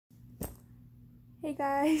Hey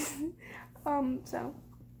guys, I'm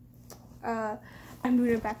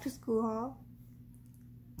doing a back to school haul.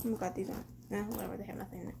 Oh my god, these aren't, whatever, they have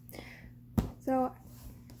nothing in it. So,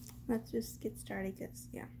 let's just get started, cause,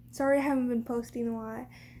 yeah. Sorry I haven't been posting a lot,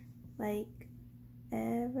 like,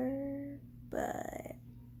 ever, but,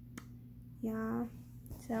 yeah.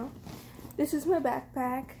 So, this is my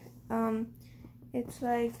backpack. It's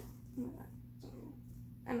like,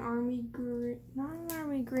 an army green, not an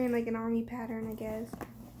army green, like an army pattern, I guess.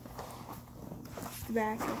 The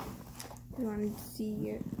back, if you want to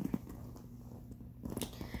see it.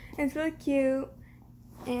 And it's really cute,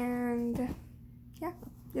 and yeah,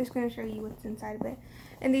 just gonna show you what's inside of it.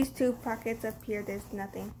 And these two pockets up here, there's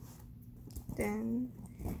nothing. Then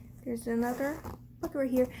there's another pocket right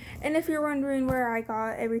here. And if you're wondering where I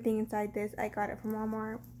got everything inside this, I got it from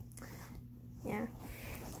Walmart. Yeah.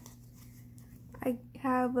 I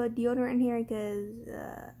have a deodorant in here because,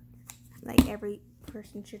 like, every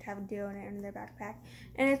person should have a deodorant in their backpack.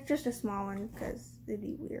 And it's just a small one because it'd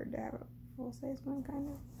be weird to have a full-size one, kind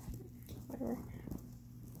of. Whatever.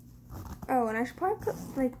 Oh, and I should probably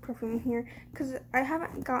put, like, perfume in here because I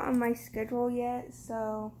haven't gotten my schedule yet,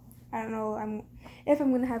 so I don't know if I'm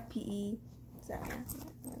going to have PE. So,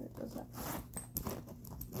 yeah, it goes up.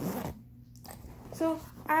 So,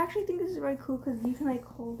 I actually think this is really cool because you can, like,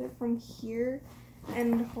 hold it from here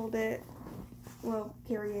and hold it, well,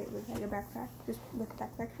 carry it with, like, a backpack, just with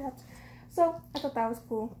backpack straps. So, I thought that was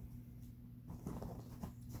cool.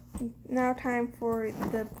 Now time for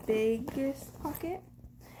the biggest pocket.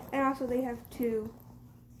 And also they have two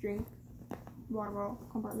drink water bottle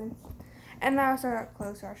compartments. And I also got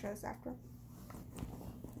clothes, so I'll show this after.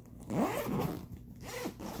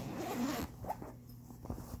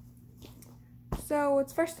 So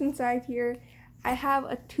what's first inside here, I have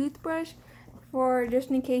a toothbrush for just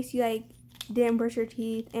in case you like didn't brush your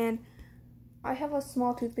teeth, and I have a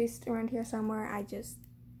small toothpaste around here somewhere. I just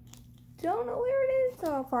don't know where it is,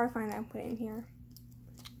 so I'll probably find that and put it in here.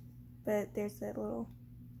 But there's that little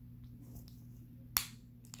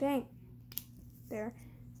thing there.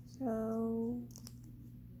 So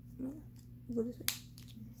go this way.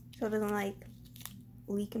 So it doesn't like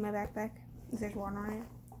leak in my backpack if there's water on it.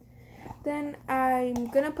 Then I'm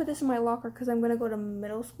gonna put this in my locker because I'm gonna go to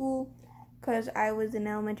middle school, because I was in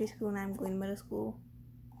elementary school and I'm going to middle school.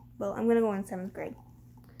 Well, I'm gonna go in 7th grade.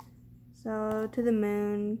 So to the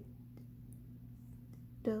moon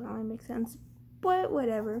doesn't really make sense, but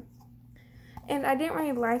whatever. And I didn't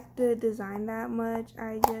really like the design that much.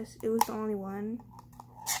 It was the only one.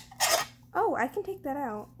 Oh, I can take that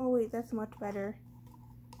out. Oh wait, that's much better.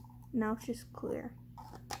 Now it's just clear.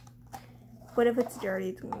 But if it's dirty,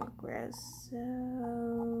 it's gonna look gross.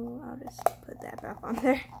 So I'll just put that back on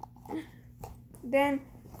there. Then,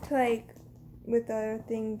 to like, with the other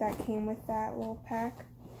thing that came with that little pack,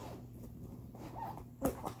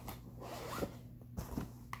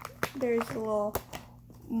 there's a little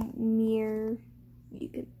mirror you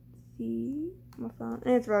can see my phone,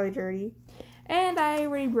 and it's really dirty. And I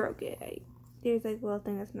already broke it. There's like a little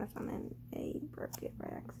thing that's messed on it, and I broke it by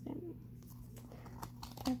accident.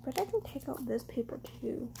 But I can take out this paper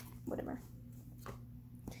too. Whatever.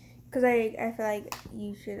 Because I feel like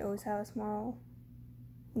you should always have a small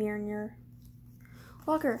mirror in your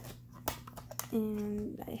locker.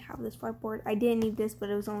 And I have this whiteboard. I didn't need this, but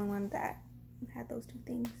it was the only one that had those two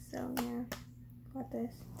things. So yeah, got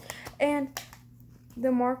this. And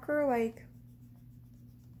the marker, like,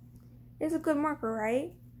 is a good marker,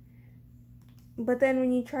 right? But then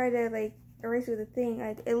when you try to like erase with the thing,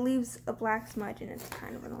 like, it leaves a black smudge and it's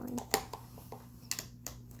kind of annoying.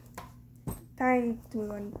 Time to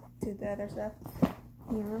move on to the other stuff.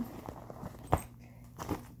 Yeah.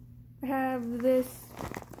 I have this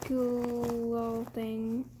cool little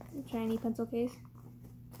thing, shiny pencil case.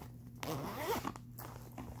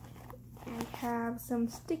 I have some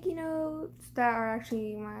sticky notes that are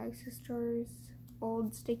actually my sister's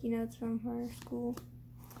old sticky notes from her school.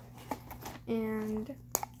 And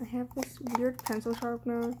I have this weird pencil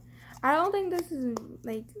sharpener. I don't think this is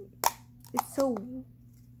like,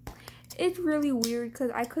 it's really weird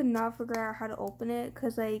because I could not figure out how to open it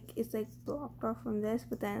because like it's like blocked off from this,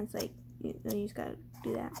 but then it's like you just gotta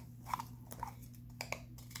do that.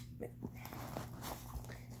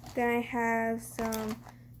 Then I have some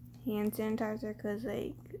hand sanitizer because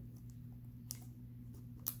like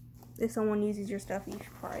if someone uses your stuff, you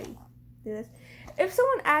should probably do this. If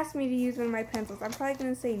someone asked me to use one of my pencils, I'm probably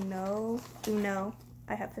gonna say no. No,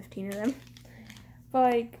 I have 15 of them. But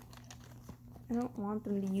like, I don't want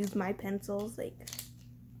them to use my pencils. Like,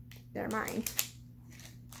 they're mine.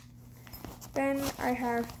 Then I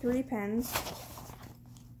have 3 pens.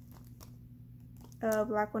 a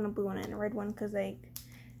black one, a blue one, and a red one, because like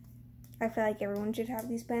I feel like everyone should have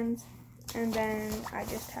these pens. And then I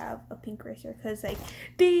just have a pink eraser because like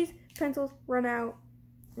these pencils run out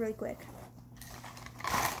really quick.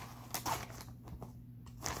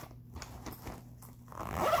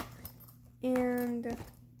 And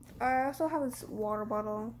I also have this water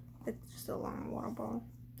bottle. It's just a long water bottle.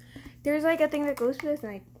 There's like a thing that goes with this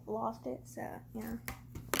and I lost it, so yeah.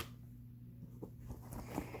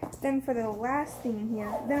 Then for the last thing in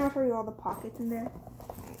here, then I'll show you all the pockets in there.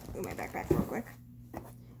 Do my backpack real quick.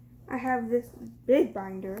 I have this big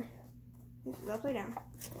binder. This is upside down.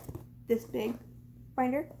 This big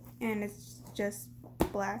binder, and it's just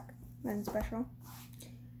black, nothing special.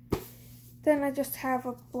 Then I just have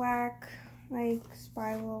a black like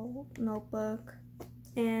spiral notebook,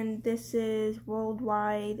 and this is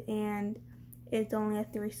worldwide, and it's only a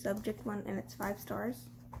 3 subject one, and it's 5 stars.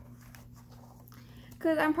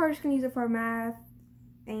 Cause I'm probably just gonna use it for math,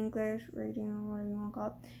 English, reading, or whatever you want to call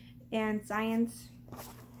it, and science.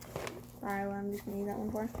 Probably what I'm just gonna use that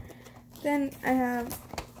one for. Then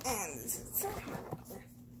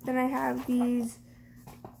I have these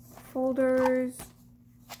folders.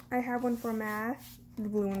 I have one for math. The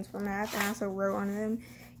blue one's for math, and I also wrote on them,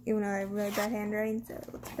 even though I have really bad handwriting, so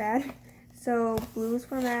it looks bad. So blue is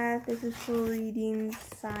for math. This is for reading,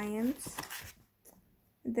 science.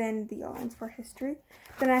 Then the orange for history.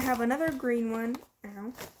 Then I have another green one,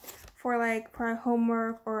 for like probably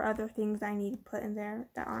homework or other things I need to put in there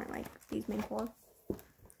that aren't like these main 4.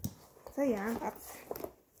 So yeah, that's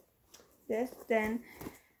this. Then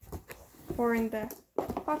for in the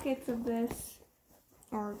pockets of this,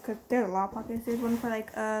 or cause there's a lot of pockets. There's one for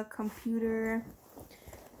like a computer,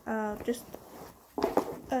 just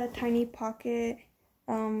a tiny pocket,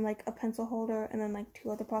 like a pencil holder, and then like 2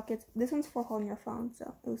 other pockets. This one's for holding your phone,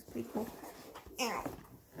 so it was pretty cool. Ow.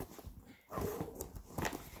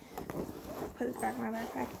 Put it back in my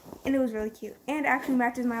backpack, and it was really cute, and it actually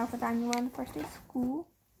matches my outfit I'm wearing on the first day of school,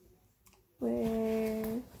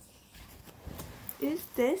 which is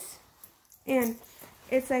this, and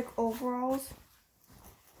it's like overalls,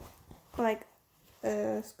 like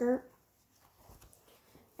a skirt,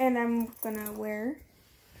 and I'm gonna wear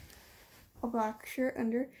a black shirt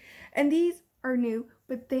under, and these are new,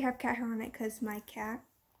 but they have cat hair on it because my cat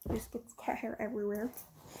just gets cat hair everywhere.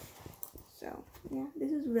 So yeah,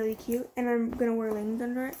 this is really cute, and I'm gonna wear leggings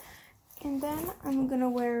under it, and then I'm gonna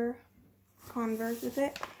wear Converse with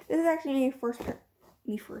it. This is actually my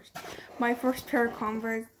first pair of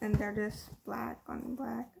Converse, and they're just black on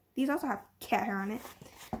black. These also have cat hair on it.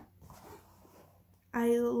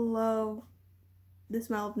 I love the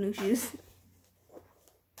smell of new shoes.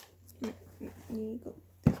 Let me go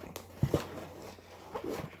this way.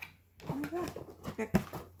 Oh my god. Okay.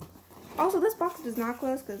 Also, this box does not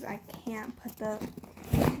close because I can't put the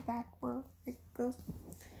back where it goes.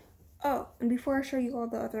 Oh, and before I show you all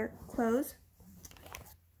the other clothes,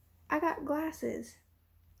 I got glasses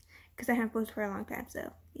because I haven't posted for a long time,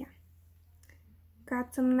 so yeah.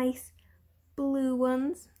 Got some nice blue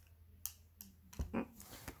ones.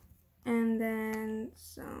 And then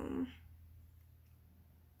some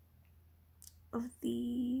of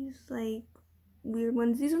these like weird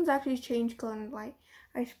ones. These ones actually change color and light.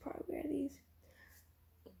 I should probably wear these,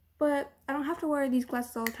 but I don't have to wear these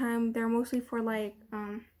glasses all the time. They're mostly for like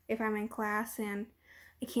if I'm in class and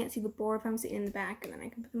I can't see the board, if I'm sitting in the back, and then I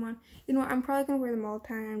can put them on. You know what, I'm probably gonna wear them all the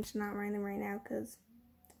time. I'm just not wearing them right now because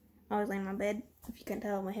I was laying in my bed. If you can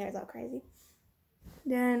tell, my hair is all crazy.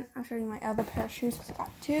 Then I'll show you my other pair of shoes because I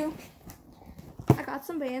got 2. I got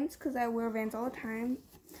some Vans because I wear Vans all the time.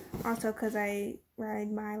 Also because I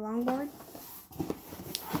ride my longboard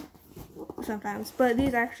sometimes. But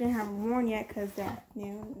these actually haven't worn yet because they're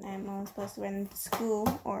new and I'm only supposed to wear them to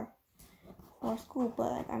school or school.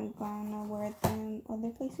 But like, I'm gonna wear them other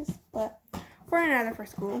places. But for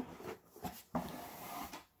school.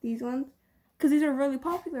 These ones. Because these are really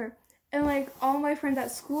popular. And like all my friends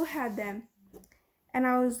at school had them. And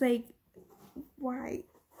I was like, why?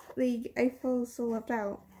 Like, I feel so left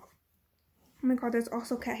out. Oh my god, there's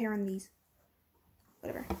also cat hair on these.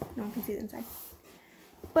 Whatever, no one can see the inside.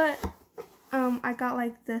 But, I got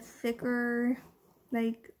like the thicker,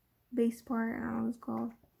 like, base part, I don't know what it's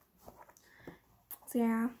called. So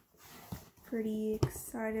yeah, pretty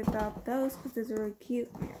excited about those because those are really cute.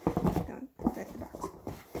 Don't affect the box.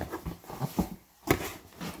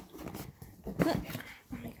 Oh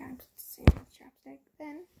my god, I'm seeing the chapstick.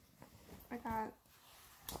 Then I got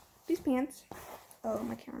these pants. Oh,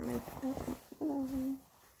 my camera moved. Oh.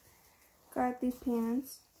 Got these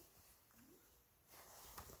pants.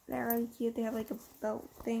 They're really cute. They have like a belt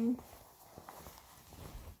thing.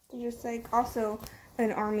 They're just like also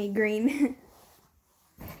an army green.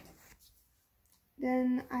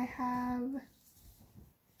 Then I have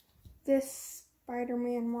this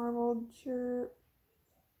Spider-Man Marvel shirt.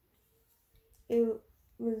 It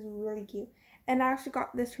was really cute. And I actually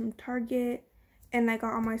got this from Target. And I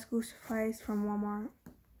got all my school supplies from Walmart.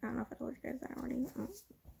 I don't know if I told you guys that already. So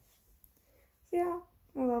yeah,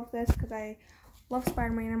 I love this because I love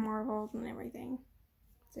Spider-Man and Marvels and everything.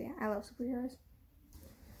 So yeah, I love superheroes.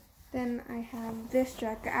 Then I have this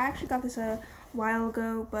jacket. I actually got this a while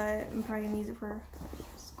ago, but I'm probably gonna use it for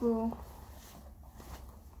school.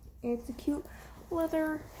 It's a cute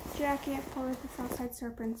leather jacket for the Southside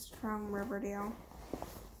Serpents from Riverdale.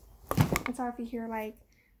 I'm sorry if you hear like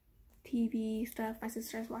TV stuff. My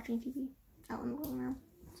sister's watching TV out in the living room.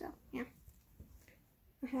 So yeah.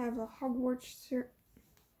 I have a Hogwarts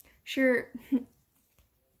shirt.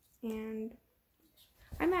 And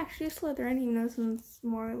I'm actually a Slytherin, even though this one's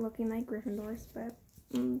more looking like Gryffindors, but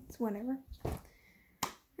it's whatever.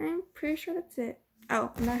 I'm pretty sure that's it.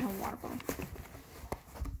 Oh, and I have a waterfall.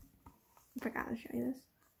 I forgot to show you this.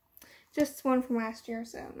 Just one from last year,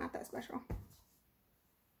 so not that special.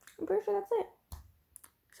 I'm pretty sure that's it.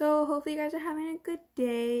 So hopefully you guys are having a good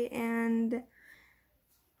day, and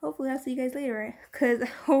hopefully I'll see you guys later, because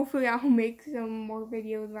hopefully I'll make some more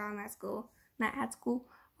videos while I'm at school. Not at school.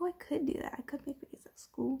 Oh, I could do that. I could make videos at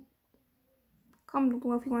school. Comment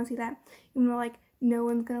below if you want to see that. Even though, like, no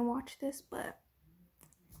one's gonna watch this, but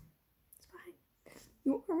it's fine.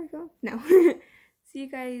 You want my phone? No. See you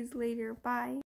guys later. Bye.